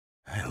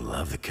I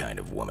love the kind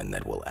of woman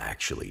that will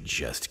actually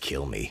just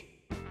kill me.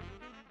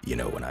 You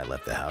know, when I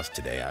left the house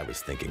today, I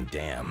was thinking,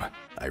 damn,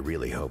 I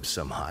really hope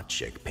some hot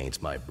chick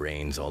paints my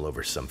brains all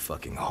over some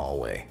fucking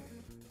hallway.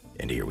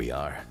 And here we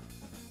are.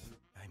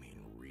 I mean,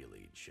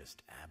 really,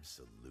 just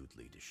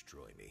absolutely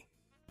destroy me.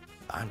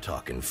 I'm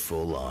talking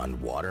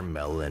full-on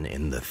watermelon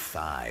in the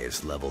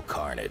thighs level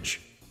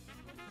carnage.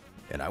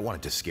 And I want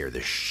it to scare the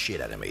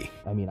shit out of me.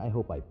 I mean, I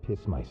hope I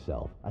piss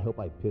myself. I hope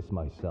I piss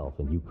myself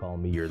and you call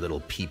me your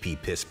little pee-pee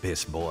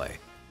piss boy.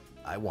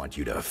 I want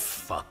you to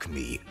fuck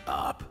me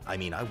up. I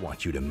mean, I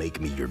want you to make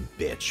me your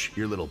bitch.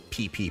 Your little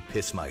pee-pee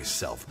piss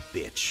myself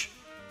bitch.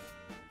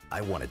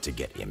 I want it to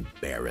get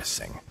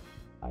embarrassing.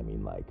 I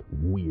mean, like,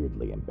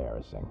 weirdly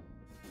embarrassing.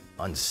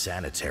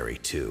 Unsanitary,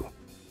 too.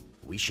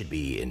 We should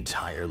be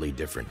entirely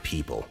different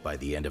people by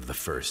the end of the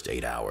first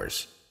 8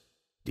 hours.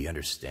 Do you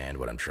understand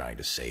what I'm trying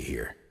to say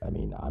here? I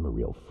mean, I'm a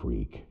real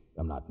freak.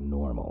 I'm not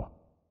normal.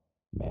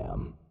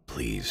 Ma'am,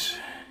 please,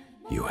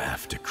 you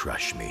have to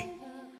crush me.